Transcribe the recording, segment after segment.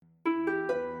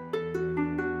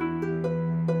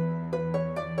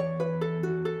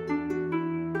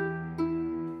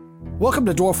Welcome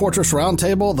to Dwarf Fortress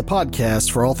Roundtable, the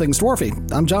podcast for all things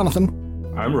dwarfy. I'm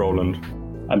Jonathan. I'm Roland.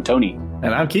 I'm Tony.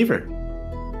 And I'm Kiefer.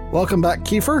 Welcome back,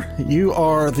 Kiefer. You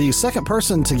are the second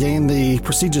person to gain the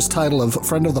prestigious title of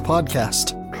Friend of the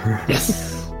Podcast.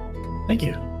 Yes. Thank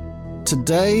you.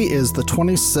 Today is the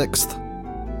 26th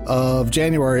of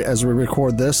January as we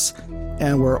record this,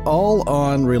 and we're all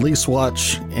on release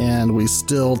watch, and we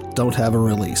still don't have a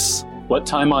release. What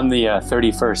time on the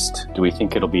 31st do we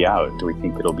think it'll be out? Do we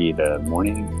think it'll be the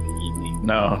morning, the evening?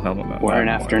 No. Or an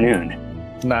afternoon?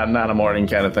 Not a morning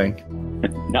kind of thing.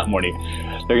 Not morning.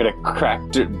 They're gonna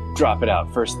drop it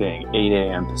out first thing, 8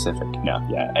 a.m. Pacific. No,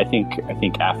 yeah, I think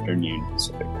afternoon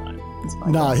Pacific time.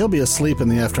 Nah, he'll be asleep in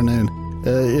the afternoon.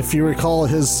 If you recall,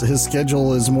 his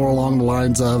schedule is more along the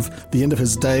lines of the end of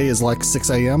his day is like 6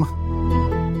 a.m.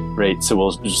 Right, so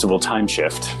we'll time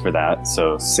shift for that.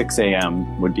 So 6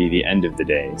 a.m. would be the end of the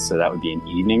day. So that would be an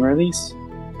evening release?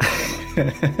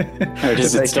 Or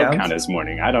does it still count as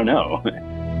morning? I don't know.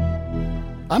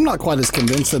 I'm not quite as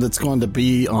convinced that it's going to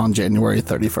be on January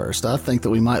 31st. I think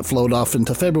that we might float off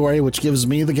into February, which gives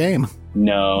me the game.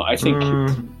 No, I think...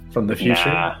 From the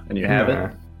future, and you have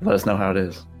it, let us know how it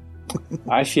is.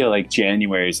 I feel like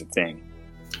January is a thing.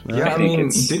 Yeah, I mean,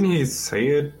 didn't he say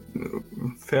it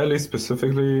fairly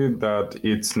specifically that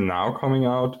it's now coming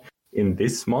out in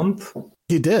this month?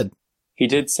 He did. He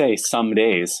did say some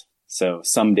days. So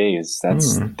some days. That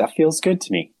feels good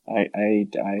to me. I'm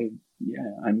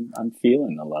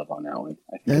feeling the love on that one.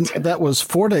 And that was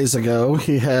 4 days ago.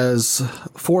 He has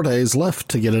 4 days left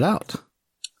to get it out.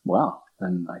 Well,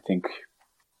 then I think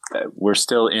we're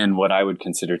still in what I would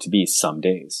consider to be some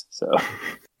days. So.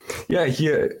 Yeah,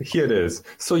 here it is.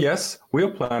 So yes,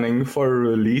 we're planning for a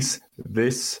release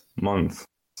this month.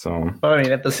 So, but I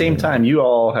mean, at the same time, you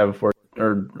all have worked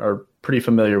or are pretty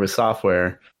familiar with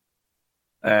software,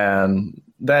 and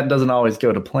that doesn't always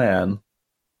go to plan.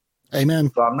 Amen.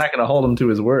 So I'm not going to hold him to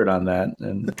his word on that,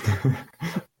 and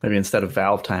maybe instead of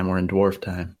Valve time, we're in Dwarf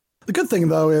time. The good thing,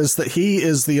 though, is that he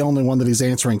is the only one that he's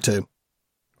answering to.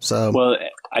 So, well,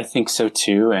 I think so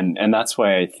too, and that's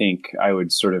why I think I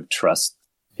would sort of trust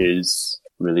his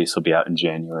release will be out in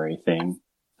January thing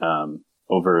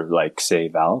over, like, say,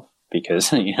 Valve, because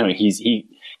he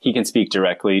can speak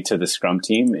directly to the Scrum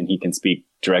team, and he can speak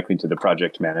directly to the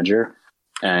project manager,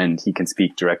 and he can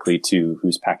speak directly to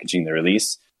who's packaging the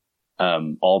release,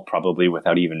 all probably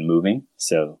without even moving.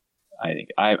 So I think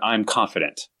I'm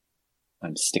confident.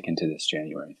 I'm sticking to this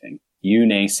January thing. You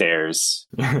naysayers.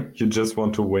 You just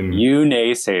want to win. You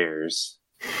naysayers.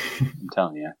 I'm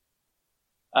telling you.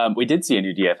 We did see a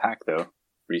new DF hack, though,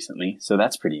 recently, so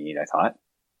that's pretty neat, I thought.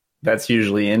 That's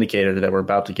usually indicator that we're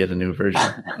about to get a new version.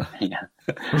 Yeah.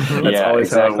 That's always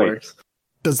exactly how it works.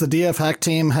 Does the DF hack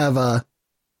team have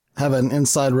an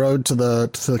inside road to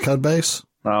the code base?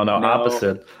 Oh, no,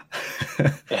 opposite.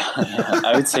 Yeah,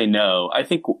 I would say no. I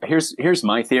think here's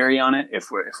my theory on it, if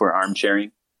we're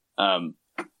armchairing.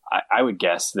 I would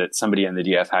guess that somebody on the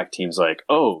DF hack team's like,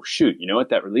 oh, shoot, you know what?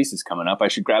 That release is coming up. I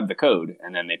should grab the code.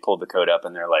 And then they pulled the code up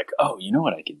and they're like, oh, you know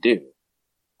what I could do?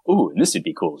 Ooh, and this would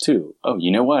be cool too. Oh, you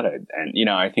know what?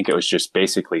 I think it was just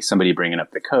basically somebody bringing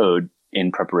up the code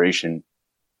in preparation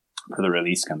for the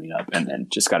release coming up, and then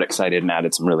just got excited and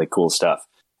added some really cool stuff.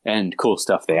 And cool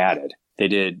stuff they added. They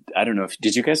did. I don't know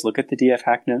did you guys look at the DF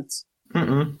hack notes?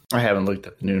 Mm-mm. I haven't looked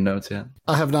at the new notes yet.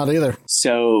 I have not either.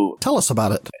 So tell us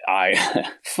about it.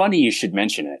 Funny you should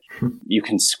mention it. You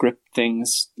can script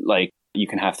things, like you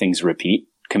can have things repeat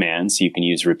commands. You can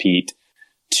use repeat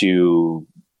to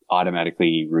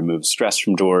automatically remove stress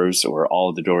from dwarves, or all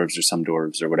of the dwarves or some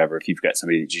dwarves or whatever. If you've got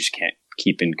somebody that you just can't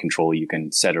keep in control, you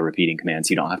can set a repeating command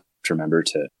so you don't have to remember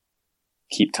to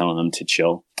keep telling them to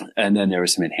chill. And then there were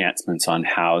some enhancements on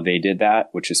how they did that,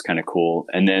 which is kind of cool.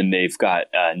 And then they've got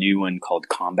a new one called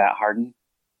Combat Harden,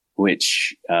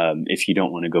 which if you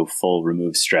don't want to go full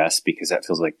remove stress, because that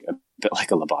feels like a bit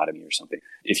like a lobotomy or something.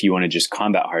 If you want to just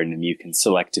combat harden them, you can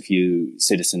select a few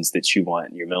citizens that you want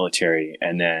in your military,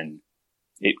 and then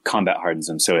it combat hardens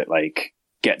them. So it like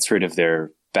gets rid of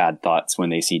their bad thoughts when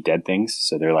they see dead things.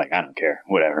 So they're like, I don't care,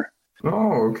 whatever.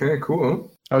 Oh, okay,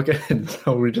 cool. Okay,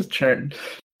 so we just change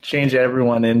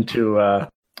everyone into a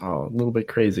little bit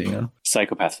crazy, you know?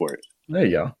 Psychopath for it. There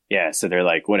you go. Yeah, so they're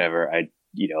like, whatever,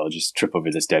 I'll just trip over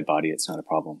this dead body. It's not a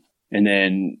problem. And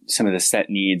then some of the set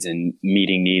needs and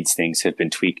meeting needs things have been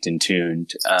tweaked and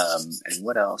tuned. And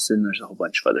what else? And there's a whole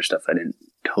bunch of other stuff I didn't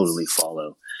totally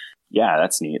follow. Yeah,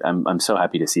 that's neat. I'm so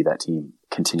happy to see that team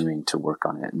continuing to work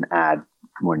on it and add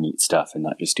more neat stuff and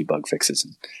not just do bug fixes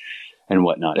and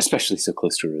whatnot, especially so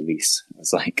close to a release. I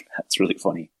was like, that's really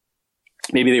funny.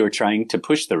 Maybe they were trying to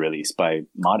push the release by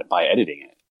editing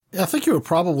it. I think you were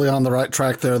probably on the right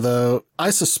track there, though. I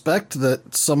suspect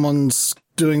that someone's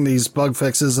doing these bug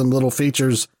fixes and little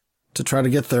features to try to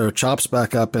get their chops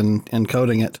back up and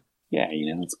coding it. Yeah,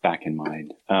 it's back in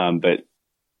mind. But,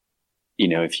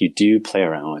 if you do play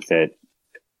around with it,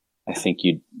 I think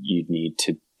you'd need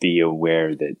to be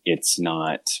aware that it's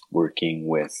not working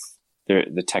with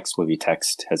the text will be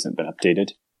text hasn't been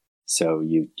updated. So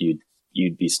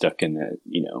you'd be stuck in the,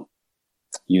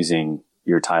 using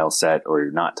your tile set or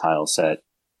your not tile set,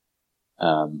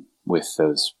 with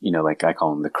those, like I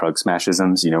call them the Krug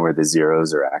smashisms, where the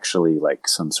zeros are actually like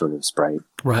some sort of sprite.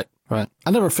 Right. I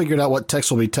never figured out what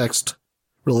text will be text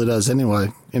really does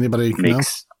anyway. Anybody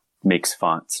makes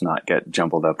fonts not get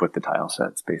jumbled up with the tile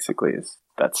sets, basically.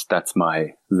 That's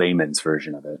my layman's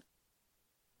version of it.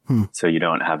 So you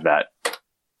don't have that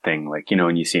thing like,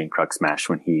 when you see in Krug Smash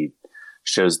when he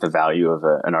shows the value of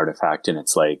an artifact and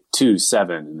it's like 2,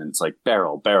 7, and then it's like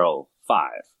barrel 5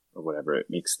 or whatever. It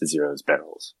makes the zeros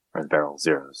barrels or the barrel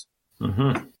zeros.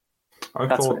 Mm-hmm.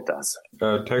 That's what it does.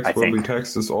 Text will be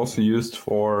text is also used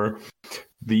for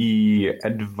the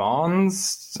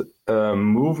advanced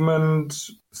movement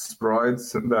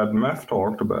sprites that Meph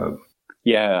talked about.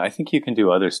 Yeah, I think you can do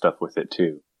other stuff with it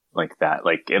too. Like that.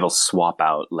 Like it'll swap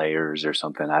out layers or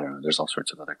something. I don't know. There's all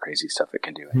sorts of other crazy stuff it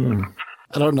can do.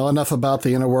 I don't know enough about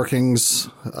the inner workings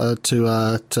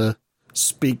to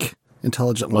speak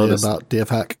intelligently about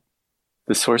DFHack.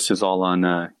 The source is all on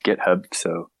GitHub,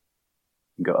 so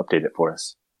you can go update it for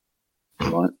us.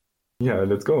 You want? Yeah,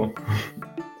 let's go.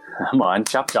 Come on,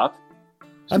 chop.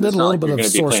 I did a little bit of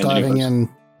source diving in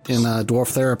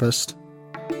Dwarf Therapist.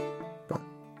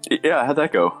 Yeah, how'd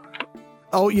that go?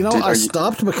 Oh, I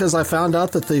stopped because I found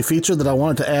out that the feature that I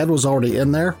wanted to add was already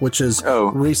in there, which is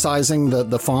resizing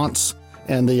the fonts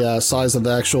and the size of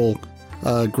the actual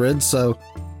grid. So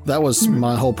that was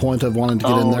my whole point of wanting to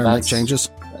get in there and make changes.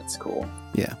 That's cool.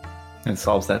 Yeah. It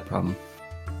solves that problem.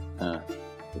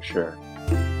 For sure.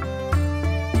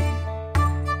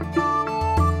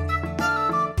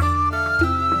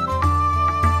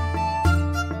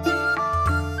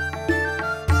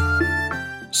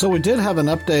 So we did have an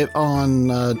update on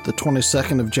the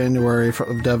 22nd of January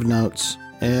of Dev Notes,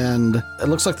 and it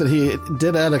looks like that he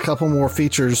did add a couple more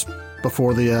features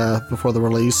before the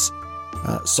release.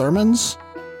 Sermons.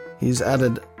 He's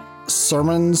added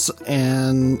sermons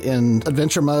and in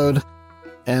adventure mode,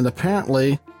 and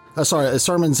apparently,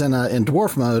 sermons in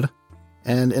dwarf mode,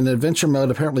 and in adventure mode,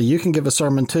 apparently you can give a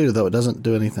sermon too, though it doesn't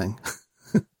do anything.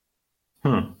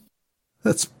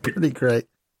 That's pretty great.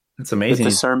 It's amazing. But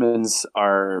the sermons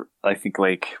are, I think,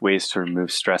 like ways to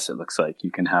remove stress. It looks like you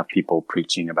can have people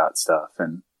preaching about stuff,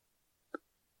 and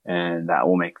that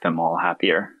will make them all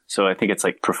happier. So I think it's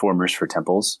like performers for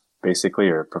temples, basically,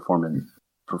 or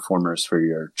performers for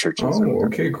your churches. Oh,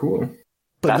 okay, cool.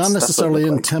 But not necessarily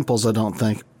in temples, I don't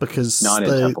think, because not in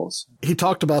temples. He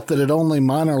talked about that it only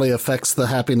minorly affects the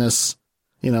happiness,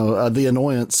 the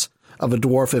annoyance of a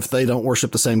dwarf if they don't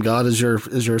worship the same god as you're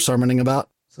sermoning about.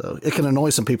 So it can annoy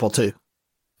some people too.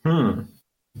 Oh,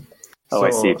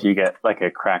 I see. If you get like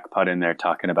a crackpot in there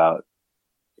talking about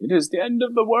it is the end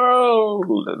of the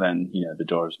world, then the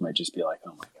dwarves might just be like,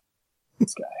 "Oh my god,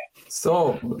 this guy."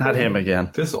 So not him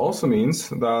again. This also means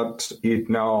that it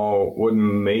now would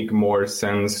make more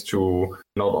sense to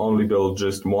not only build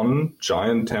just one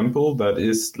giant temple that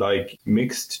is like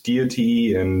mixed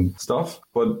deity and stuff,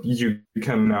 but you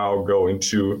can now go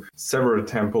into several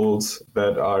temples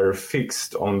that are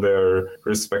fixed on their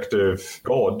respective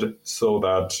god so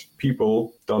that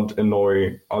people don't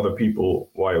annoy other people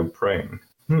while praying.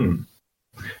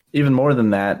 Even more than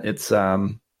that, it's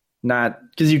not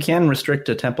because you can restrict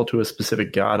a temple to a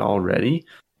specific god already,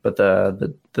 but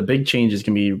the big changes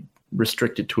can be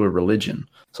restricted to a religion.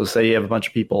 So say you have a bunch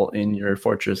of people in your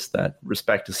fortress that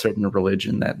respect a certain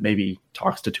religion that maybe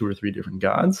talks to 2 or 3 different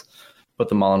gods, put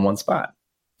them all in one spot.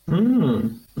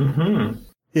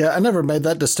 Yeah, I never made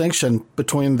that distinction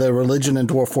between the religion in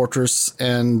Dwarf Fortress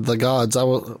and the gods. I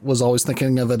was always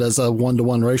thinking of it as a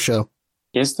 1-to-1 ratio.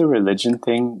 Is the religion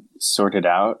thing sorted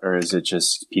out, or is it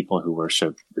just people who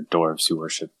worship the dwarves who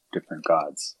worship different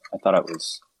gods? I thought it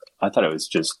was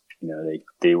just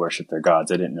they worship their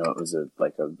gods. I didn't know it was an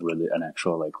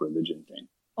actual like religion thing.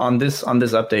 On this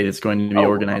update, it's going to be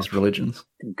organized religions.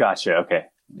 Gotcha. Okay.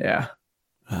 Yeah.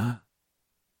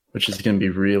 Which is going to be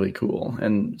really cool,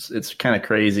 and it's kind of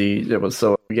crazy.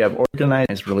 We have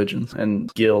organized religions and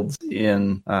guilds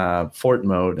in fort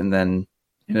mode, and then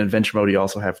in adventure mode, you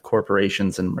also have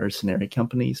corporations and mercenary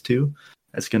companies too.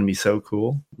 That's going to be so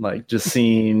cool. Like just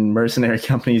seeing mercenary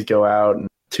companies go out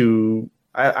to.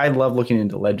 I love looking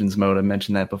into Legends mode. I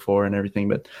mentioned that before and everything,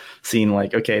 but seeing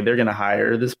like, okay, they're going to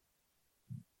hire this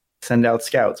send out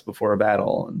scouts before a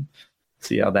battle and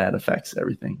see how that affects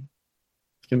everything.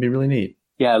 It's going to be really neat.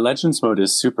 Yeah, Legends mode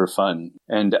is super fun.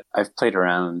 And I've played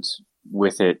around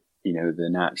with it, the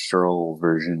natural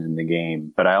version in the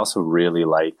game. But I also really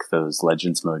like those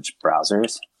Legends mode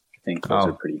browsers. I think those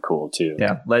are pretty cool too.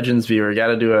 Yeah, Legends viewer, got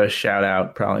to do a shout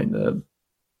out. Probably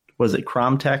was it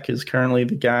Cromtech is currently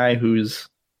the guy who's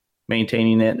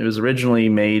maintaining it. It was originally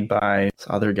made by this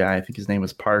other guy. I think his name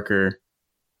was Parker.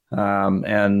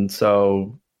 And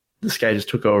so this guy just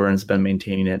took over and has been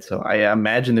maintaining it. So I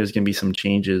imagine there's going to be some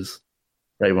changes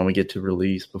right when we get to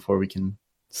release before we can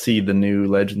see the new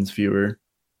Legends viewer.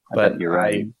 But you're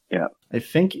right. I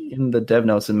think in the dev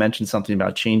notes it mentioned something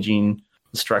about changing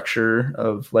the structure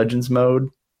of Legends mode.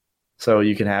 So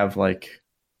you can have like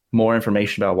more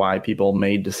information about why people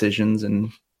made decisions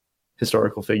and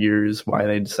historical figures, why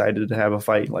they decided to have a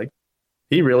fight. Like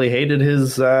he really hated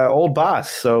his old boss,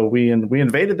 so we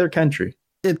invaded their country.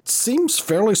 It seems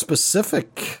fairly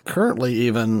specific currently,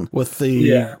 even with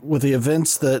the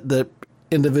events that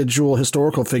individual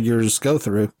historical figures go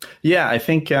through. Yeah, I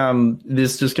think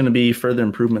this is just going to be further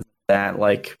improvement that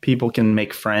like people can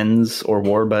make friends or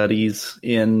war buddies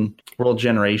in World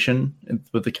Generation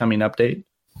with the coming update.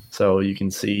 So you can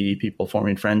see people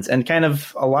forming friends, and kind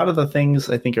of a lot of the things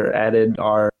I think are added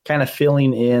are kind of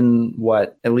filling in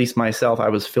what at least myself I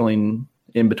was filling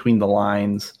in between the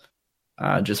lines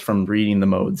just from reading the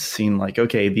modes, seeing like,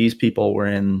 okay, these people were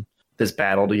in this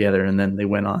battle together and then they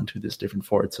went on to this different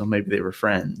fort, so maybe they were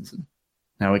friends. And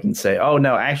now we can say, oh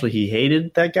no, actually he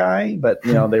hated that guy, but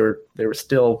they were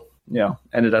still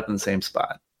ended up in the same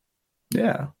spot.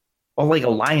 Yeah. Well, like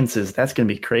alliances, that's gonna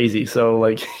be crazy. So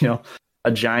like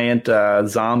a giant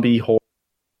zombie horde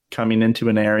coming into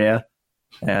an area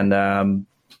and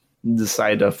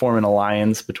decide to form an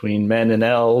alliance between men and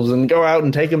elves and go out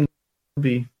and take them.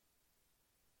 Be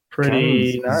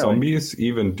pretty Can gnarly. zombies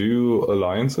even do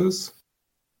alliances?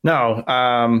 No,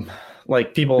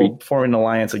 like people forming an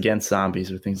alliance against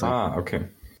zombies or things like that. Okay.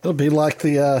 It'll be like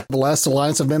the last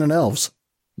alliance of men and elves.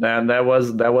 And that was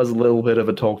a little bit of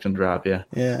a Tolkien drop, yeah.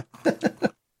 Yeah.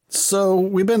 So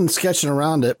we've been sketching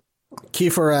around it.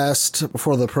 Kiefer asked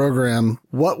before the program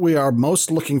what we are most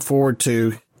looking forward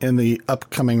to in the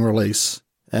upcoming release.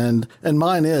 And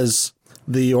mine is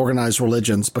the organized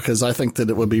religions, because I think that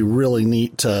it would be really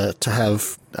neat to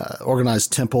have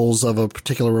organized temples of a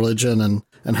particular religion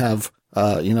and have,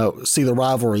 see the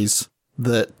rivalries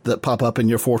that pop up in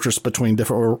your fortress between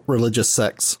different religious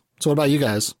sects. So what about you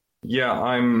guys? Yeah,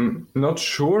 I'm not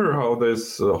sure how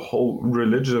this whole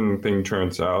religion thing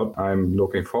turns out. I'm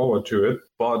looking forward to it.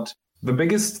 But the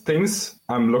biggest things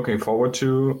I'm looking forward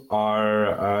to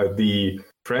are the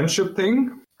friendship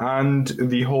thing and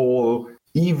the whole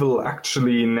evil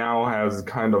actually now has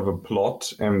kind of a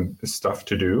plot and stuff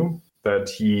to do that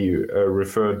he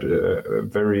referred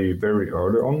very, very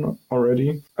early on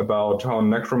already about how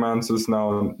necromancers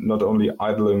now not only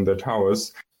idle in their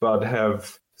towers, but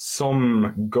have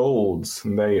some goals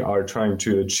they are trying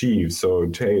to achieve. So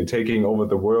taking over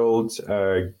the world,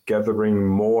 gathering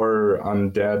more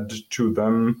undead to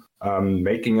them,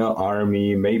 making an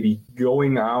army, maybe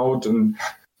going out and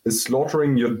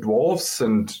slaughtering your dwarves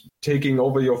and taking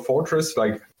over your fortress.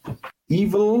 Like,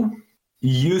 evil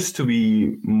used to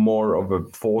be more of a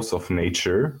force of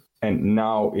nature, and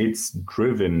now it's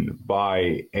driven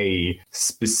by a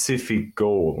specific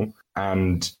goal.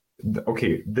 And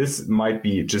okay, this might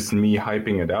be just me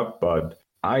hyping it up, but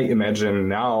I imagine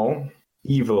now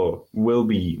evil will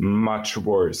be much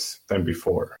worse than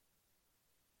before.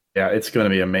 Yeah, it's going to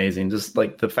be amazing. Just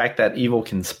like the fact that evil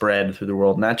can spread through the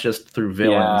world, not just through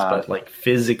villains, but like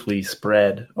physically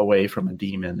spread away from a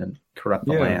demon and corrupt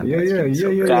the land.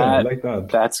 I like that.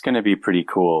 That's going to be pretty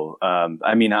cool.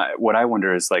 What I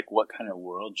wonder is like, what kind of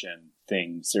world gen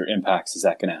things or impacts is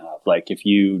that going to have? Like, if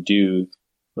you do,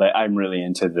 like, I'm really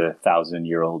into the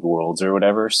 1,000-year-old worlds or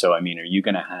whatever. So, I mean, are you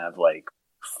going to have like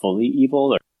fully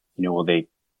evil, or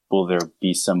will there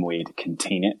be some way to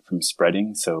contain it from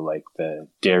spreading? So like the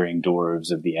daring dwarves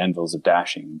of the Anvils of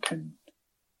Dashing can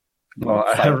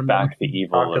fight back the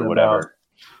evil or whatever.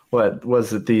 What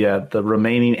was it? The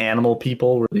remaining animal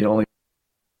people were the only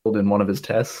in one of his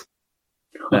tests.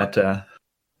 That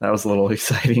was a little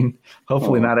exciting.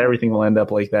 Hopefully not everything will end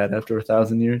up like that after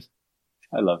 1,000 years.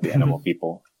 I love the animal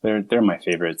people. They're my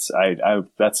favorites. I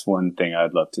that's one thing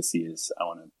I'd love to see is I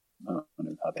want to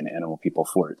have an animal people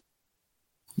fort.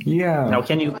 Yeah. Now,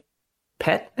 can you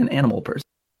pet an animal person?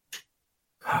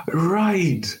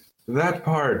 Right. That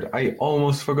part. I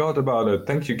almost forgot about it.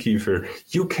 Thank you, Kiefer.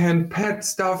 You can pet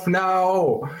stuff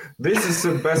now. This is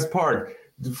the best part.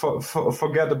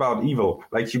 forget about evil.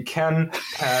 Like, you can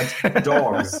pet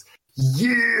dogs.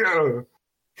 Yeah.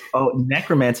 Oh,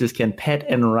 necromancers can pet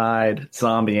and ride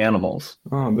zombie animals.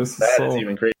 Oh, this is That so is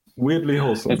even crazy. weirdly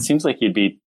wholesome. It seems like you'd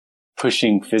be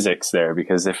pushing physics there,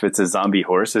 because if it's a zombie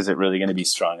horse, is it really going to be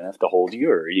strong enough to hold you,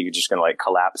 or are you just going to like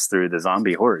collapse through the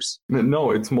zombie horse?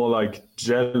 No, it's more like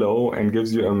Jello and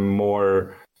gives you a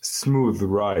more smooth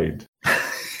ride.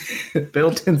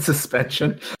 Built-in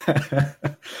suspension. And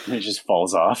it just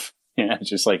falls off. Yeah,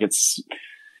 just like it's...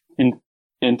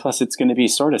 And plus it's going to be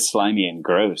sort of slimy and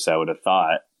gross, I would have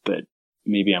thought, but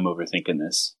maybe I'm overthinking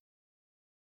this.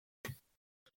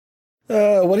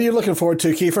 What are you looking forward to,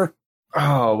 Kiefer?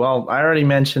 Oh, well, I already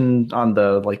mentioned on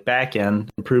the like back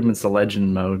end improvements to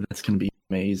legend mode. That's going to be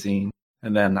amazing.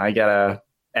 And then I got to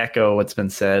echo what's been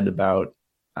said about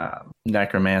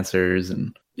necromancers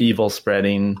and evil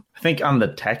spreading. I think on the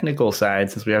technical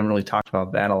side, since we haven't really talked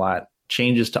about that a lot,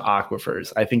 changes to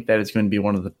aquifers. I think that is going to be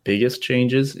one of the biggest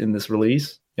changes in this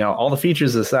release. You know, all the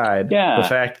features aside, the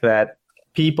fact that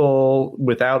people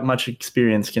without much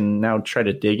experience can now try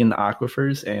to dig into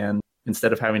aquifers, and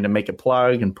instead of having to make a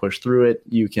plug and push through it,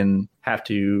 you can have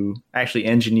to actually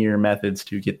engineer methods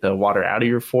to get the water out of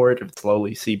your fort if it's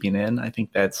slowly seeping in. I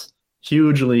think that's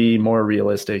hugely more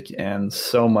realistic and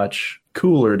so much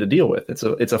cooler to deal with.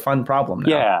 It's a fun problem now.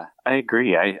 Yeah, I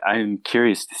agree. I'm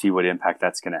curious to see what impact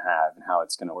that's going to have and how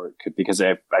it's going to work, because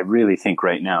I really think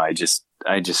right now I just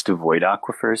avoid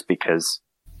aquifers because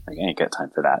I ain't got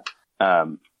time for that.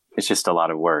 It's just a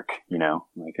lot of work, you know.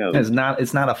 Like, oh, it's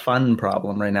not a fun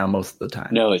problem right now most of the time.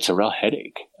 No, it's a real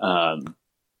headache.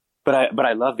 But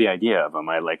I love the idea of them.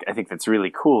 I think that's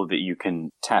really cool that you can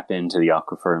tap into the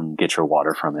aquifer and get your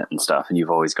water from it and stuff. And you've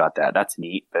always got that. That's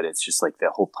neat. But it's just like the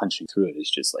whole punching through it is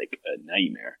just like a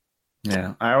nightmare.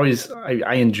 Yeah,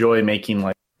 I enjoy making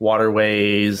like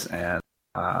waterways and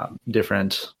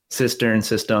different cistern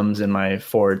systems in my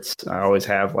forts. I always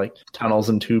have like tunnels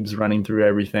and tubes running through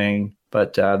everything.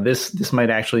 But this might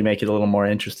actually make it a little more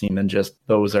interesting than just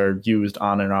those are used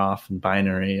on and off and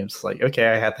binary. It's like, okay,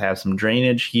 I have to have some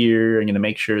drainage here. I'm going to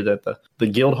make sure that the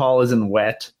guild hall isn't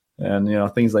wet, and you know,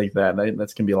 things like that.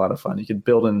 That's going to be a lot of fun. You could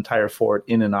build an entire fort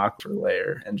in an aquifer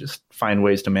layer and just find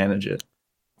ways to manage it.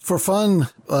 For fun,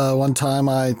 one time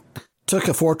I took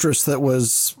a fortress that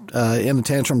was in a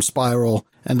tantrum spiral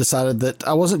and decided that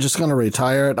I wasn't just going to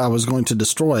retire it, I was going to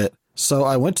destroy it. So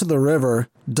I went to the river,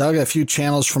 dug a few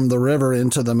channels from the river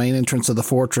into the main entrance of the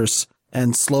fortress,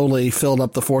 and slowly filled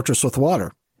up the fortress with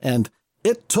water. And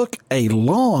it took a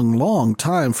long, long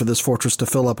time for this fortress to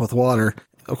fill up with water.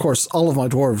 Of course, all of my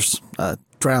dwarves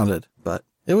drowned, but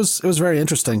it was very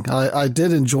interesting. I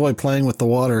did enjoy playing with the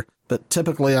water, but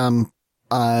typically when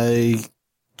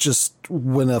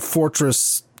a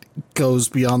fortress goes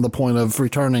beyond the point of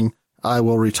returning, I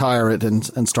will retire it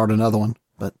and start another one.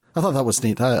 But I thought that was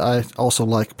neat. I also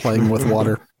like playing with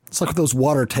water. It's like those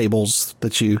water tables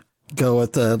that you go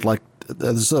at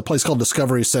there's a place called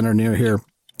Discovery Center near here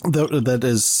that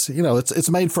is, you know, it's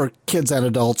made for kids and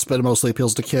adults, but it mostly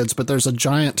appeals to kids. But there's a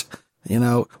giant, you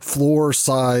know,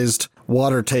 floor-sized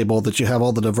water table that you have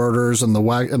all the diverters and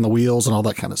the wheels and all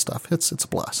that kind of stuff. It's a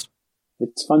blast.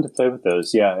 It's fun to play with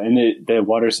those, yeah. And the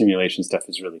water simulation stuff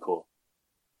is really cool.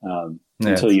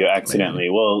 Until you accidentally,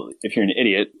 if you're an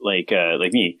idiot like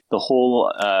me, the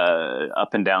whole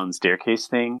up and down staircase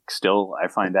thing, still I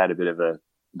find that a bit of a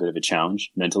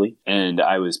challenge mentally. And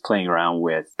I was playing around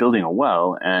with building a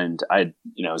well, and I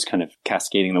was kind of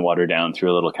cascading the water down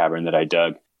through a little cavern that I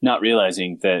dug, not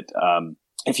realizing that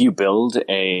if you build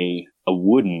a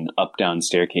wooden up down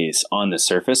staircase on the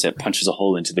surface, it punches a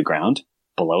hole into the ground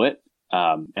below it,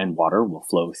 and water will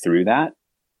flow through that.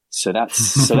 So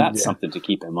that's yeah. Something to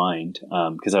keep in mind.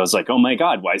 Because I was like, oh my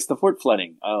God, why is the fort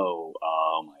flooding? Oh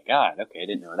my God. Okay, I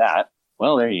didn't know that.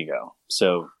 Well, there you go.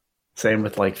 So same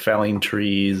with like felling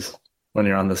trees when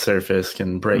you're on the surface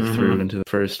can break through into the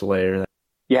first layer.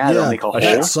 Yeah, they'll make a hole.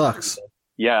 That sucks.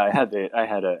 Yeah, I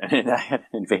had an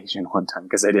invasion one time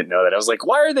because I didn't know that. I was like,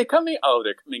 why are they coming? Oh,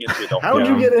 they're coming in through the hole. How would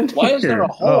you get in? Why is there a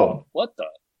hole? Oh. What the?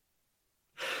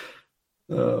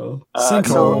 Oh,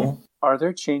 sinkhole. Are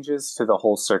there changes to the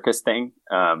whole circus thing,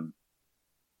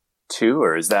 too,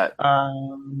 or is that...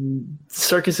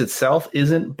 Circus itself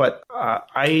isn't, but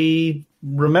I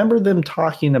remember them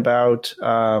talking about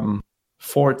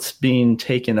forts being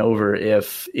taken over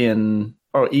including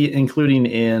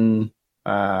in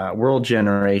World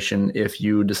Generation, if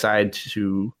you decide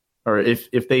to, or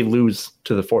if they lose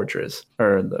to the fortress,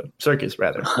 or the circus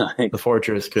rather, the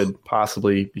fortress could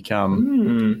possibly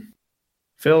become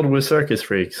Filled with circus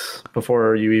freaks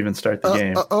before you even start the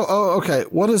game. Okay.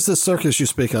 What is this circus you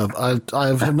speak of? I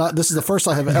have not. This is the first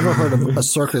I have ever heard of a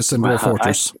circus in Dwarf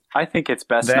Fortress. I think it's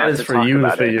best that not is to for talk you to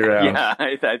about figure it. out.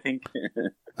 Yeah, I think.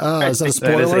 Is that a That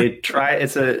spoiler?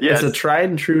 is it's a tried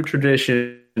and true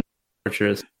tradition.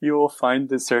 Fortress. You will find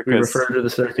the circus. We refer to the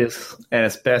circus, and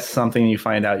it's best something you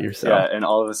find out yourself. Yeah, and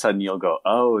all of a sudden you'll go,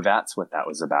 "Oh, that's what that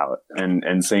was about."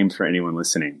 And same for anyone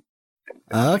listening.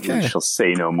 Okay. We shall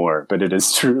say no more, but it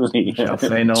is truly,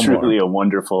 more. A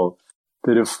wonderful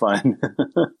bit of fun.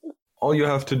 All you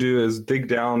have to do is dig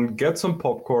down, get some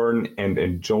popcorn, and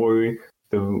enjoy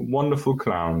the wonderful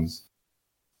clowns.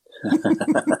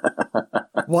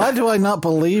 Why do I not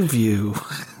believe you?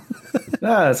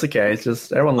 No, it's okay. It's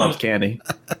just everyone loves candy.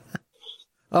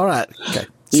 All right. Okay.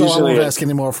 So Usually I won't ask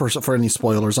any more for any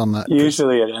spoilers on that.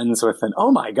 Usually it ends with an,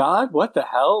 "Oh my God, what the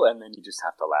hell?" And then you just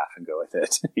have to laugh and go with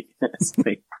it. It's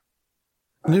like,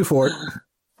 New Fort.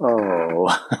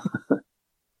 oh.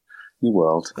 New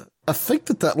world. I think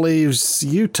that leaves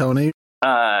you, Tony.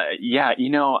 Yeah,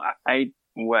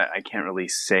 I can't really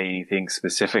say anything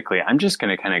specifically. I'm just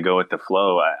going to kind of go with the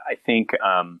flow. I think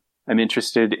I'm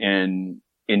interested in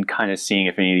kind of seeing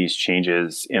if any of these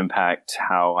changes impact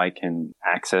how I can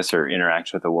access or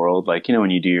interact with the world. Like, when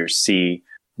you do your C,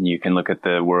 you can look at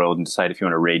the world and decide if you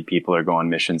want to raid people or go on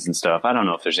missions and stuff. I don't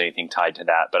know if there's anything tied to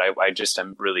that, but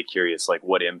I'm really curious, like,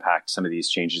 what impact some of these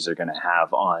changes are going to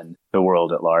have on the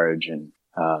world at large, and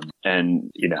how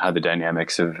the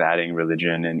dynamics of adding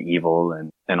religion and evil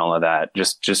and all of that,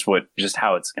 just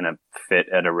how it's going to fit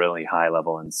at a really high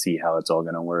level, and see how it's all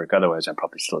going to work. Otherwise, I'm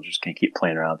probably still just going to keep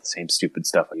playing around with the same stupid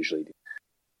stuff I usually do.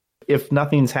 If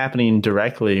nothing's happening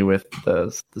directly with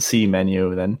the C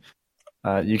menu, then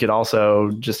you could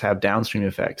also just have downstream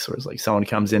effects, where it's like someone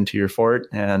comes into your fort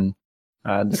and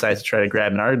decides to try to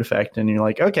grab an artifact, and you're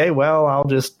like, okay, well, I'll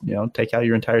just take out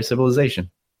your entire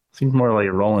civilization. Seems more like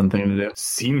a Roland thing to do.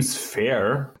 Seems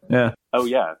fair. Yeah. Oh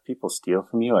yeah, if people steal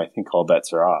from you, I think all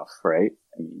bets are off, right?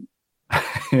 I mean,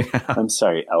 Yeah. I'm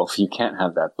sorry, Elf, you can't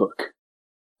have that book.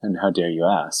 And how dare you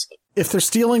ask? If they're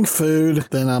stealing food,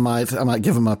 then I might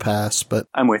give them a pass. But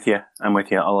I'm with you. I'll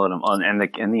let them on. And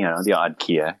the odd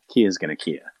Kia. Kia's gonna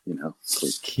Kia.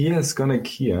 Kia's gonna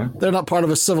Kia. they're not part of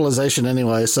a civilization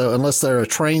anyway. So unless they're a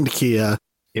trained Kia,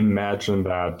 Imagine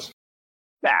that.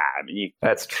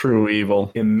 That's true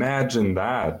evil. Imagine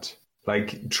that.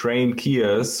 Like, trained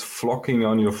Kias flocking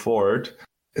on your fort,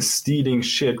 stealing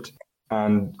shit,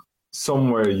 and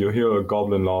somewhere you hear a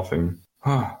goblin laughing.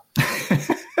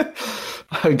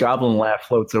 A goblin laugh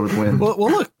floats over the wind. well,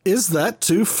 look, is that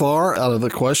too far out of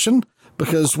the question?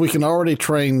 Because we can already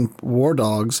train war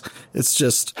dogs. It's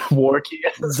just War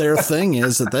Kias. their thing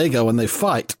is that they go and they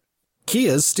fight.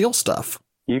 Kias steal stuff.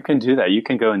 You can do that. You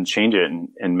can go and change it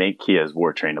and make Kias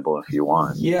war trainable if you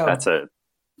want. Yeah.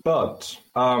 But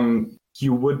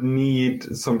You would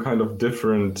need some kind of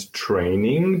different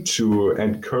training to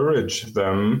encourage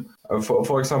them.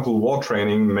 For example, war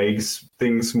training makes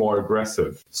things more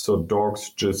aggressive. So dogs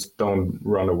just don't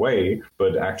run away,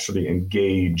 but actually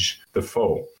engage the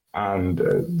foe. And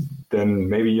then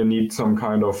maybe you need some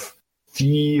kind of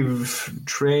thief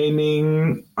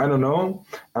training. I don't know.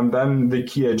 And then the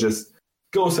Kia just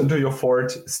goes into your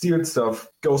fort, steals stuff,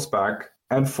 goes back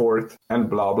and forth, and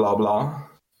blah, blah, blah.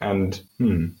 And,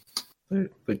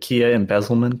 The Kia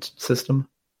embezzlement system.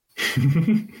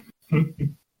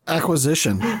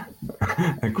 Acquisition.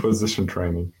 Acquisition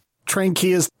training. Train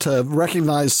Kias to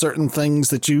recognize certain things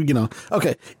that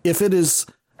okay, if it is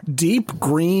deep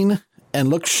green and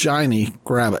looks shiny,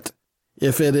 grab it.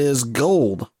 If it is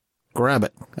gold, grab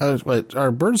it. Wait,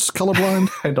 are birds colorblind?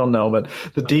 I don't know, but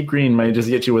the deep green might just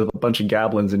get you with a bunch of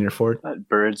goblins in your fort.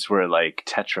 birds were like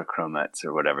tetrachromats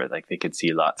or whatever. Like, they could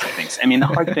see lots of things. I mean, the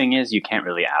hard thing is you can't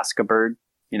really ask a bird,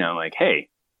 like, hey,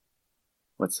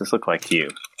 what's this look like to you?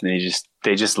 And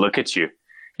they just look at you.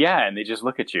 Yeah, and they just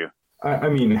look at you. I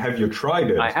mean, have you tried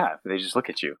it? I have. They just look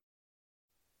at you.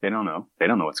 They don't know. They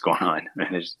don't know what's going on.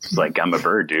 And it's just like, I'm a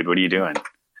bird, dude. What are you doing?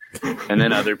 And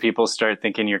then other people start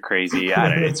thinking you're crazy. I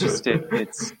don't know. It's just,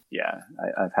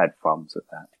 I've had problems with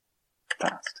that in the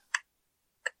past.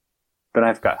 But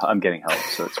I'm getting help,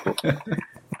 so it's cool.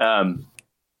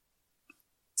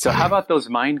 So how about those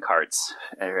mine carts?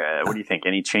 What do you think?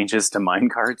 Any changes to mine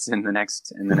carts in the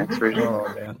next version?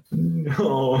 Oh, man.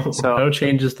 No. So No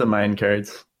changes to mine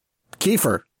cards.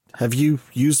 Kiefer, have you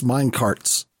used mine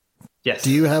carts? Yes.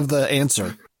 Do you have the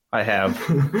answer? I have.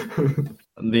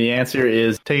 The answer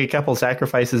is take a couple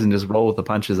sacrifices and just roll with the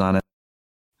punches on it.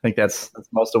 I think that's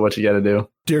most of what you got to do.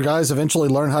 Do your guys eventually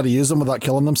learn how to use them without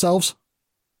killing themselves?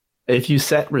 if you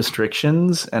set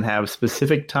restrictions and have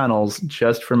specific tunnels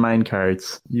just for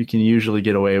minecarts, you can usually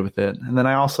get away with it. And then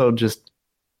I also just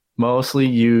mostly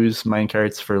use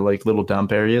minecarts for like little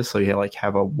dump areas. So you like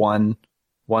have a one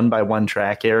by one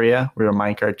track area where a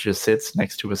minecart just sits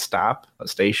next to a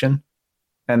station.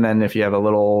 And then if you have a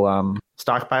little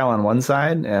stockpile on one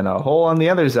side and a hole on the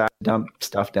other side, dump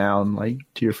stuff down like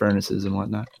to your furnaces and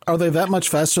whatnot. Are they that much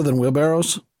faster than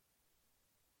wheelbarrows?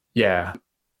 Yeah,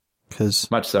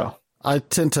 because much so. I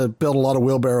tend to build a lot of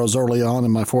wheelbarrows early on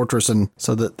in my fortress, and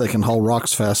so that they can haul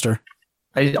rocks faster.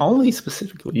 I only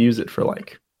specifically use it for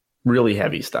like really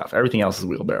heavy stuff. Everything else is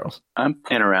wheelbarrows. I'm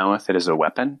playing around with it as a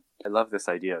weapon. I love this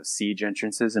idea of siege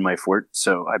entrances in my fort.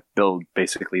 So I build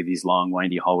basically these long,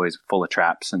 windy hallways full of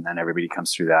traps, and then everybody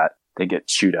comes through that. They get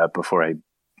chewed up before I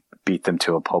beat them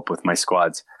to a pulp with my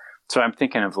squads. So I'm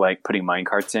thinking of like putting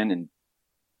minecarts in and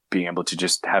being able to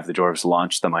just have the dwarves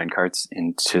launch the minecarts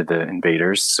into the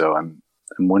invaders. So I'm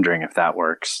wondering if that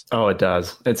works. Oh, it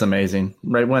does. It's amazing.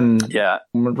 Right when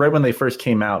they first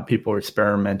came out, people were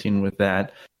experimenting with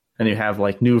that. And you have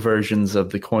like new versions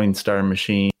of the Coinstar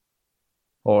machine,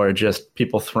 or just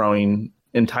people throwing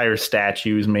entire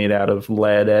statues made out of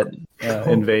lead at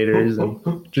invaders,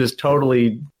 and just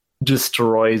totally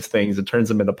destroys things and turns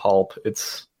them into pulp.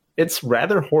 It's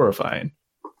rather horrifying.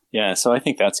 Yeah, so I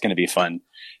think that's going to be fun.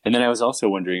 And then I was also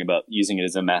wondering about using it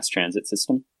as a mass transit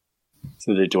system.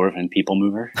 So the Dwarven people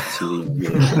mover.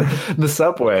 The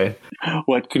subway.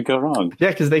 What could go wrong? Yeah,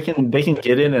 because they can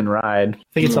get in and ride. I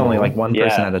think it's only like one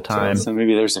person at a time. So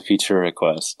maybe there's a feature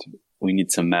request. We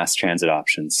need some mass transit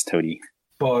options, Toady.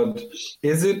 But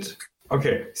is it...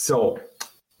 Okay, so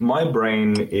my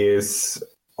brain is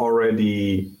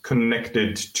already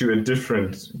connected to a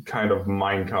different kind of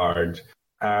minecart,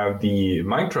 the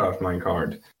Minecraft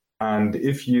minecart. And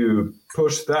if you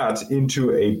push that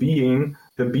into a being,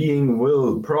 the being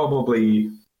will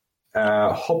probably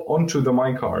hop onto the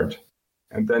minecart,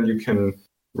 and then you can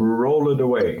roll it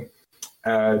away.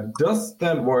 Does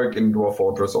that work in Dwarf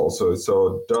Fortress also?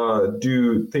 So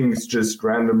do things just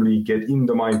randomly get in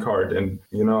the minecart and,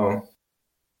 you know?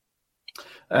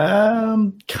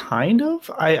 Kind of.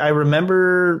 I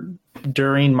remember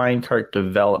during minecart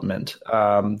development,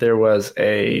 there was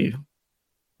a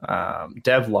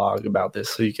devlog about this,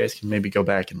 so you guys can maybe go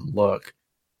back and look.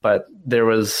 But there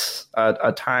was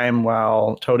a time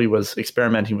while Toady was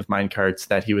experimenting with minecarts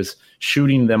that he was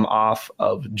shooting them off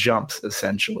of jumps,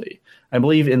 essentially. I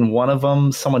believe in one of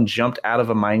them, someone jumped out of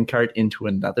a minecart into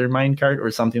another minecart or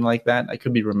something like that. I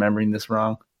could be remembering this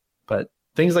wrong. But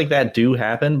things like that do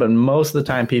happen, but most of the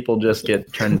time people just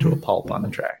get turned into a pulp on the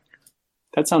track.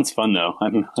 That sounds fun, though.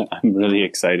 I'm really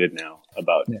excited now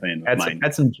about playing with mine.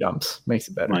 Add some jumps. Makes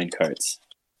it better. Minecarts.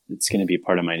 It's going to be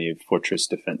part of my new fortress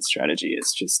defense strategy.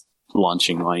 It's just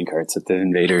launching minecarts at the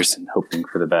invaders and hoping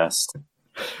for the best.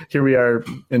 Here we are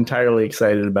entirely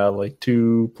excited about like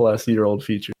 2+ year old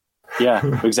features.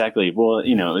 Yeah, exactly. Well,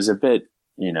 you know, it's a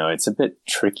bit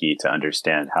tricky to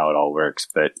understand how it all works,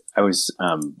 but I was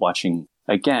watching,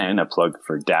 again, a plug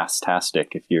for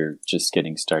Dastastic if you're just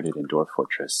getting started in Dwarf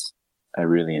Fortress. I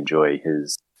really enjoy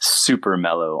his super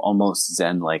mellow, almost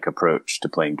zen-like approach to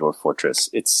playing Dwarf Fortress.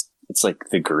 It's like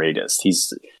the greatest.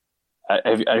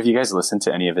 Have you guys listened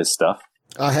to any of his stuff?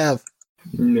 I have.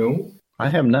 No. I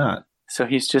have not. So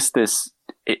he's just this,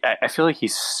 I feel like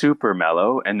he's super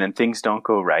mellow, and then things don't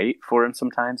go right for him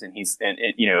sometimes, and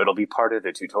it'll be part of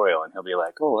the tutorial, and he'll be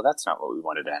like, oh, well, that's not what we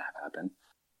wanted to have happen.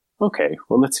 Okay,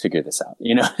 well, let's figure this out.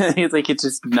 You know, it's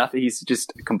just nothing. He's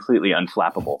just completely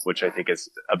unflappable, which I think is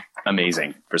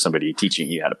amazing for somebody teaching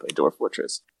you how to play Dwarf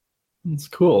Fortress. It's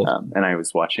cool. And I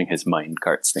was watching his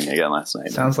minecarts thing again last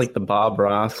night. Sounds like the Bob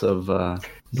Ross of Dwarf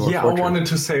Fortress. I wanted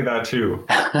to say that too.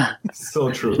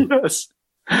 So true. Yes.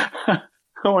 I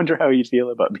wonder how you'd feel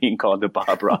about being called the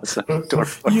Bob Ross of Dwarf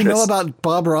Fortress. You know about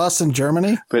Bob Ross in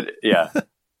Germany? But yeah.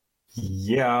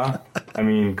 Yeah. I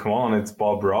mean, come on, it's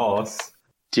Bob Ross.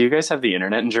 Do you guys have the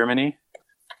internet in Germany?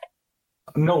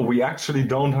 No, we actually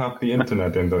don't have the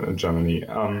internet in Germany.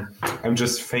 I'm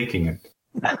just faking it.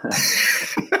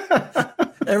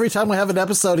 Every time we have an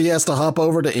episode, he has to hop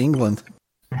over to England.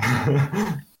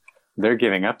 They're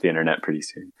giving up the internet pretty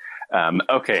soon.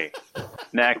 Okay,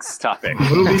 next topic.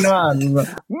 Moving on.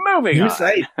 New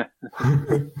site.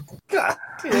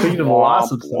 Speaking of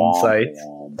loss of some sites,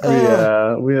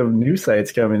 we have new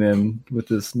sites coming in with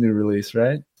this new release,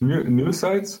 right? New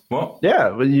sites? What? Yeah,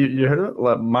 but you heard of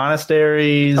it?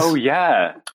 Monasteries. Oh,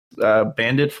 yeah.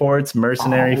 Bandit forts,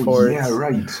 mercenary forts. Yeah,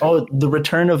 right. Oh, the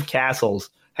return of castles.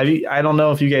 I don't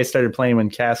know if you guys started playing when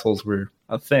castles were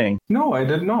a thing. No, I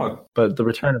did not. But the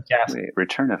return of castles. Wait,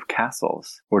 return of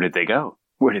castles. Where did they go?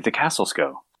 Where did the castles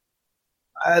go?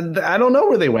 I don't know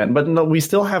where they went, but no, we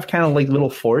still have kind of like little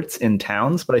forts in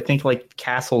towns, but I think like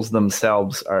castles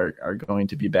themselves are going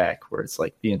to be back, where it's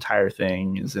like the entire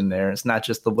thing is in there. It's not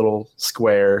just the little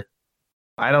square.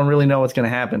 I don't really know what's going to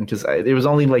happen because it was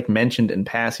only like mentioned in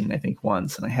passing, I think,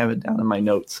 once, and I have it down in my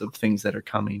notes of things that are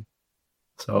coming.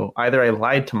 So either I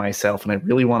lied to myself and I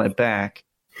really want it back,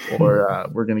 or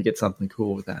we're going to get something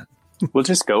cool with that. We'll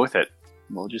just go with it.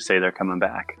 We'll just say they're coming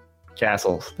back.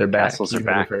 Castles, they're back. Castles are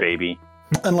back, baby.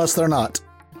 Unless they're not.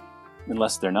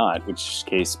 Unless they're not, which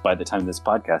case, by the time this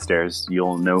podcast airs,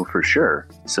 you'll know for sure.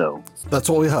 So that's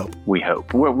what we hope. We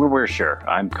hope. We're sure.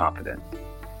 I'm confident.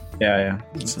 Yeah.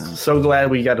 So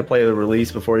glad we got to play the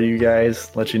release before you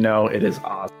guys. Let you know it is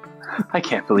awesome. I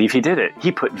can't believe he did it.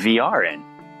 He put VR in.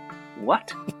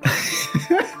 What?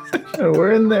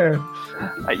 We're in there.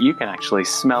 You can actually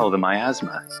smell the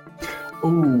miasma.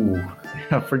 Ooh.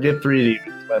 Forget 3D.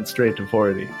 We went straight to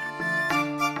 4D.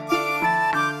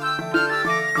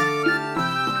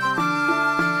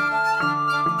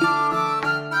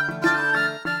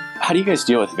 How do you guys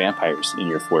deal with vampires in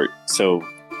your fort? So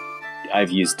I've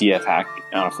used DF Hack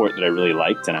on a fort that I really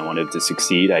liked and I wanted to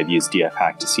succeed. I've used DF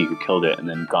Hack to see who killed it and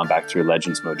then gone back through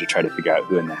Legends mode to try to figure out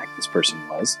who in the heck this person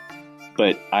was.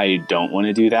 But I don't want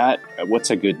to do that. What's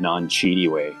a good non-cheaty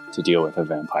way to deal with a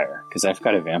vampire? Because I've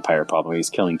got a vampire problem. He's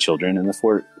killing children in the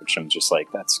fort, which I'm just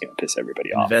like, that's going to piss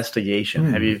everybody off.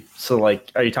 Investigation. Have you? So, like,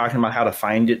 are you talking about how to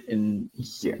find it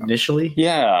initially?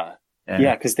 Yeah.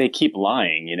 Yeah, because they keep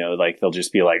lying, you know, like they'll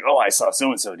just be like, oh, I saw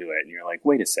so-and-so do it. And you're like,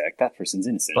 wait a sec, that person's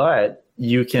innocent. But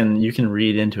you can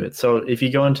read into it. So if you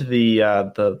go into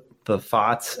the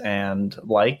thoughts and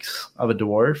likes of a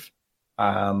dwarf,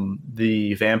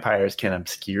 the vampires can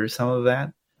obscure some of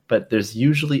that. But there's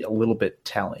usually a little bit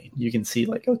telling. You can see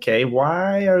like, okay,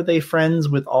 why are they friends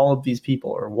with all of these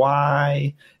people? Or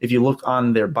why, if you look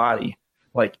on their body,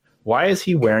 like, why is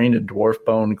he wearing a dwarf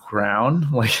bone crown?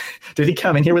 Like, did he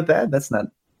come in here with that? That's not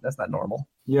normal.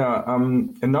 Yeah.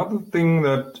 Another thing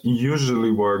that usually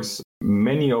works,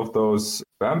 many of those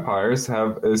vampires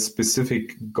have a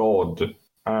specific god,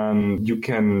 and you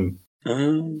can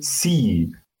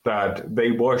see that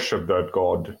they worship that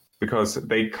god because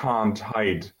they can't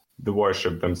hide the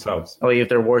worship themselves. Oh, if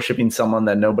they're worshiping someone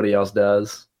that nobody else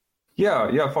does.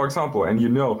 Yeah. For example,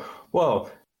 and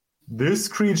well, this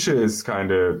creature is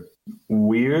kind of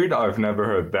weird. I've never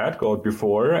heard that god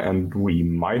before, and we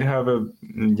might have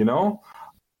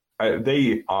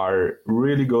they are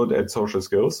really good at social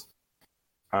skills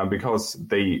because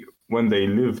when they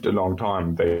lived a long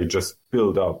time, they just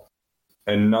build up.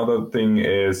 Another thing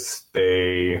is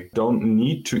they don't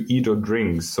need to eat or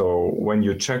drink. So when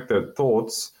you check their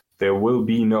thoughts, there will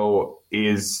be no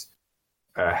is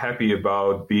happy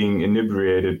about being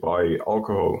inebriated by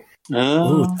alcohol.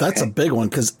 Oh, ooh, that's a big one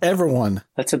because everyone.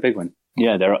 That's a big one.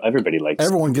 Yeah, everybody likes.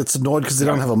 Everyone gets annoyed because they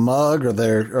don't have a mug, or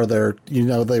they're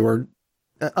they were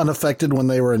unaffected when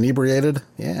they were inebriated.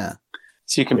 Yeah.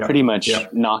 So you can pretty much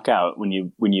knock out when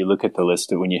you look at the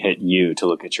list of when you hit U to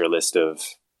look at your list of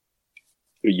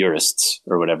jurists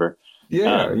or whatever.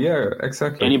 Yeah,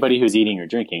 exactly. Anybody who's eating or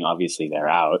drinking, obviously they're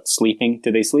out. Sleeping?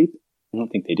 Do they sleep? I don't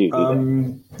think they do.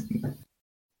 They?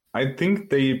 I think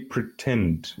they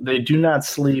pretend. They do not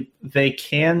sleep. They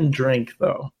can drink,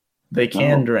 though. They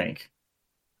can drink.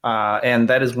 And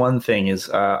that is one thing, is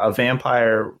a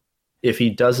vampire, if he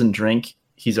doesn't drink,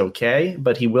 he's okay,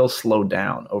 but he will slow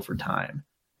down over time.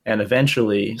 And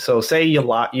eventually, so say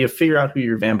you figure out who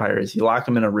your vampire is, you lock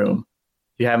him in a room,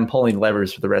 you have him pulling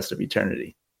levers for the rest of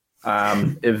eternity.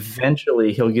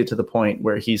 Eventually, he'll get to the point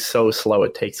where he's so slow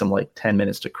it takes him like 10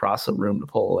 minutes to cross a room to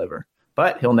pull a lever.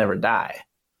 But he'll never die.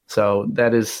 So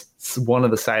that is one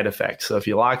of the side effects. So if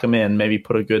you lock them in, maybe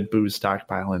put a good booze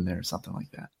stockpile in there or something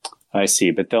like that. I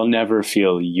see, but they'll never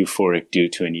feel euphoric due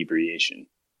to inebriation.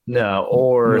 No,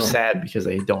 or sad because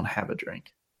they don't have a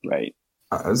drink. Right.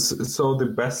 So the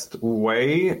best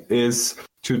way is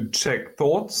to check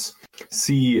thoughts,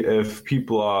 see if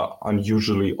people are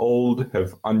unusually old,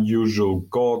 have unusual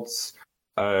gods,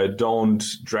 don't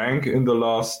drank in the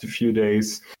last few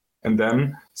days, and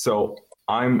then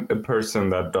I'm a person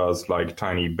that does like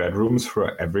tiny bedrooms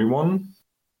for everyone.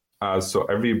 So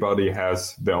everybody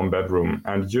has their own bedroom,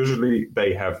 and usually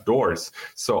they have doors.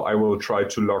 So I will try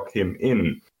to lock him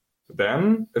in.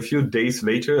 Then a few days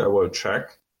later, I will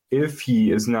check if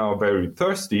he is now very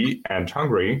thirsty and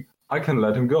hungry. I can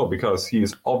let him go because he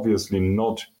is obviously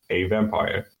not a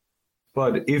vampire.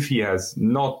 But if he has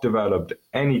not developed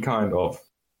any kind of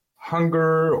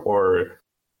hunger or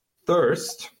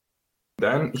thirst,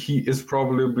 then he is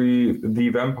probably the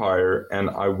vampire, and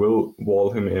I will wall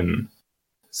him in.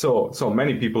 So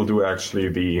many people do actually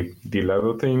the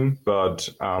level thing, but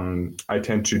I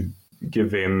tend to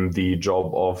give him the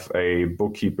job of a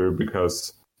bookkeeper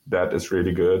because that is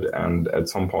really good. And at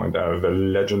some point, I have a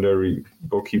legendary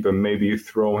bookkeeper. Maybe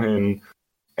throw in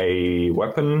a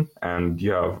weapon, and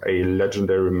you have a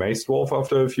legendary mace dwarf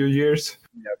after a few years.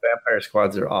 Yeah, vampire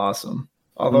squads are awesome.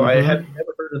 Although I had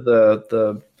never heard of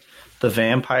the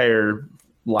vampire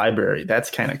library. That's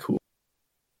kind of cool.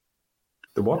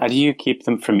 The what? How do you keep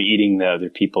them from eating the other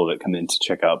people that come in to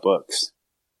check out books?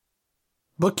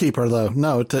 Bookkeeper, though.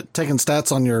 No, taking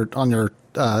stats on your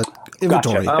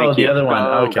inventory. Gotcha. Oh, the other one.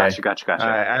 Oh, Okay.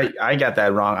 Gotcha. I got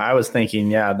that wrong. I was thinking,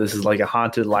 this is like a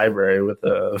haunted library with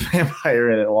a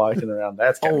vampire in it walking around.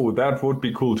 That's Oh, that would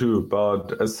be cool too.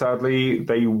 But sadly,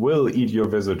 they will eat your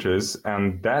visitors,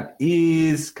 and that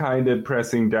is kind of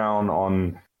pressing down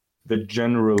on the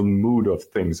general mood of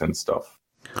things and stuff.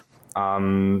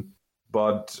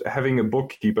 But having a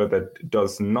bookkeeper that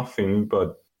does nothing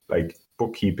but like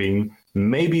bookkeeping,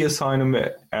 maybe assign him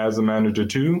as a manager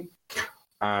too,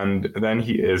 and then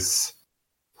he is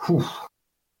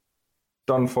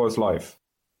done for his life.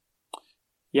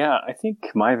 Yeah, I think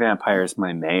my vampire is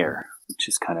my mayor, which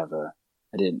is kind of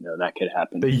I didn't know that could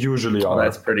happen. They usually are.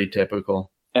 That's pretty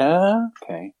typical.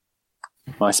 Okay.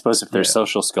 Well, I suppose if their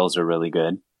social skills are really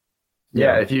good.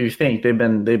 Yeah, if you think they've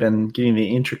been getting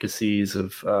the intricacies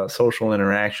of social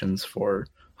interactions for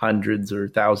hundreds or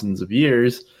thousands of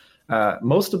years.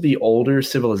 Most of the older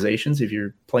civilizations, if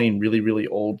you're playing really, really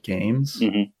old games,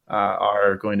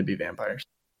 are going to be vampires.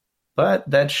 But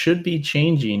that should be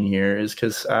changing here is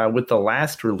because with the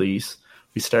last release,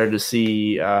 we started to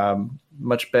see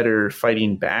much better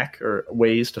fighting back or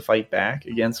ways to fight back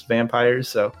against vampires.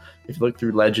 So if you look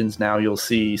through Legends now, you'll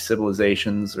see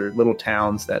civilizations or little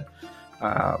towns that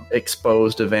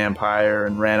exposed a vampire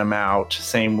and ran him out.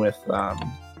 Same with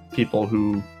people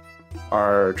who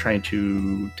are trying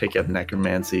to take up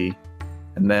necromancy.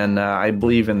 And then I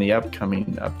believe in the upcoming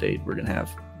update, we're going to have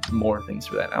more things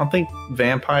for that. I don't think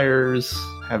vampires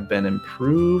have been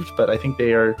improved, but I think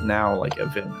they are now like a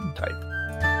villain type.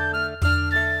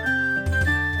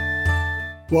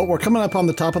 Well, we're coming up on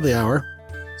the top of the hour.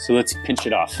 So let's pinch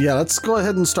it off. Yeah, let's go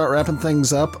ahead and start wrapping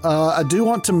things up. I do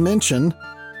want to mention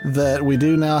that we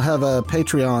do now have a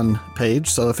Patreon page,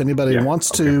 so if anybody wants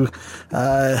to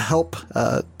help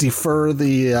defer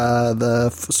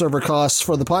the server costs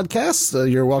for the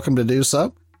podcast, you're welcome to do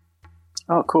so.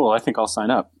 Oh, cool. I think I'll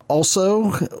sign up.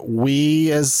 Also,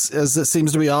 we, as it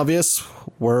seems to be obvious,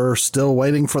 we're still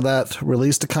waiting for that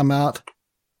release to come out.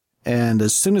 And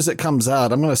as soon as it comes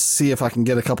out, I'm going to see if I can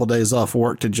get a couple days off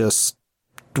work to just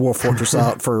Dwarf Fortress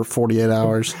out for 48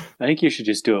 hours. I think you should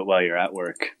just do it while you're at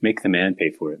work. Make the man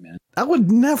pay for it, man. I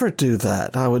would never do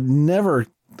that. I would never.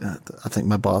 I think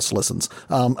my boss listens.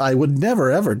 I would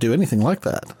never, ever do anything like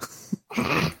that.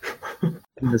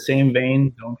 In the same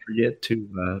vein, don't forget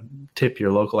to tip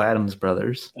your local Adams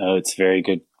Brothers. Oh, it's very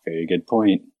good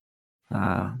point.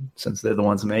 Since they're the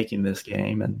ones making this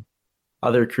game, and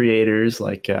other creators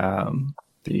like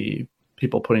the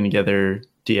people putting together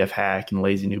DF Hack and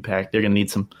Lazy New Pack, they're going to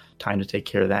need some time to take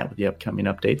care of that with the upcoming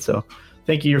update. So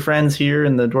thank you, your friends here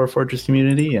in the Dwarf Fortress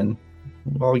community, and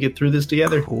we'll all get through this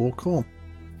together. Cool.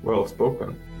 Well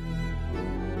spoken.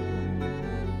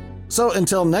 So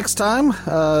until next time,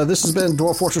 this has been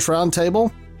Dwarf Fortress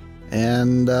Roundtable,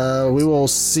 and we will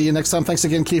see you next time. Thanks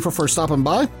again, Kiefer, for stopping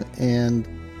by, and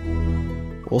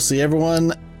we'll see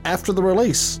everyone after the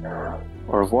release.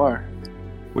 Au revoir.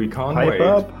 We can't wait.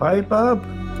 Hype up.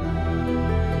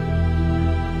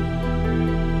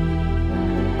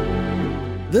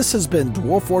 This has been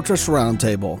Dwarf Fortress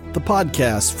Roundtable, the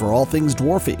podcast for all things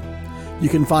dwarfy. You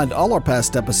can find all our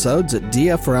past episodes at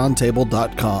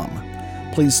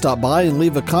dfroundtable.com. Please stop by and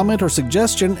leave a comment or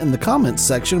suggestion in the comments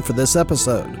section for this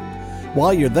episode.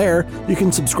 While you're there, you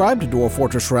can subscribe to Dwarf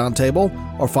Fortress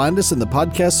Roundtable or find us in the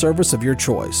podcast service of your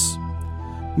choice.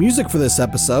 Music for this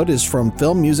episode is from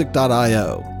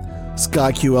filmmusic.io.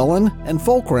 Sky Q Ellen and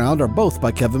Folkround are both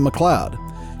by Kevin MacLeod.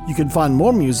 You can find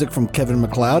more music from Kevin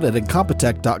MacLeod at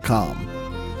Incompetech.com.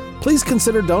 Please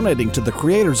consider donating to the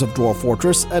creators of Dwarf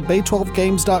Fortress at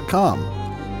Bay12Games.com.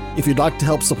 If you'd like to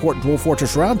help support Dwarf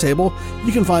Fortress Roundtable,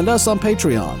 you can find us on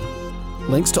Patreon.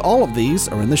 Links to all of these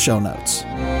are in the show notes.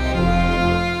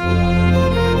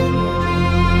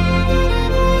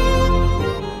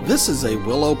 This is a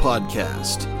Willow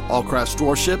podcast. All Crafts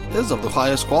Dwarfship is of the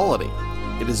highest quality.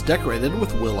 It is decorated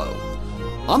with willow.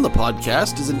 On the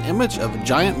podcast is an image of a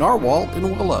giant narwhal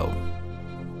in willow.